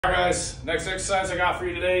All right, guys, next exercise I got for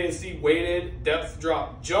you today is the weighted depth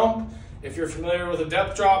drop jump. If you're familiar with a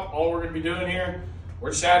depth drop, all we're going to be doing here, we're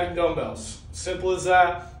just adding dumbbells. Simple as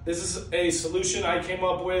that. This is a solution I came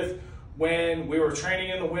up with when we were training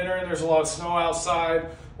in the winter and there's a lot of snow outside,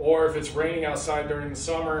 or if it's raining outside during the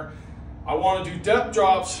summer. I want to do depth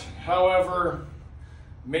drops, however,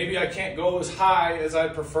 maybe I can't go as high as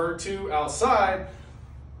I'd prefer to outside.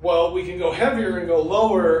 Well, we can go heavier and go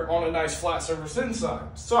lower on a nice flat surface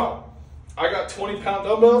inside. So, I got 20-pound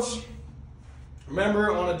dumbbells.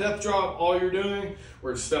 Remember, on a depth drop, all you're doing,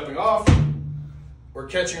 we're stepping off, we're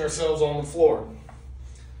catching ourselves on the floor.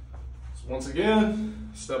 So once again,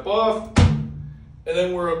 step off, and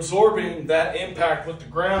then we're absorbing that impact with the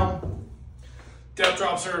ground. Depth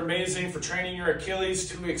drops are amazing for training your Achilles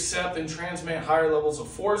to accept and transmit higher levels of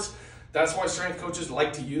force. That's why strength coaches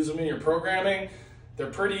like to use them in your programming. They're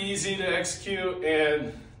pretty easy to execute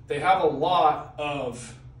and they have a lot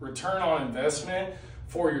of return on investment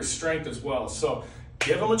for your strength as well. So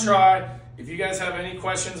give them a try. If you guys have any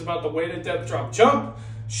questions about the weighted depth drop jump,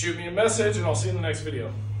 shoot me a message and I'll see you in the next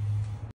video.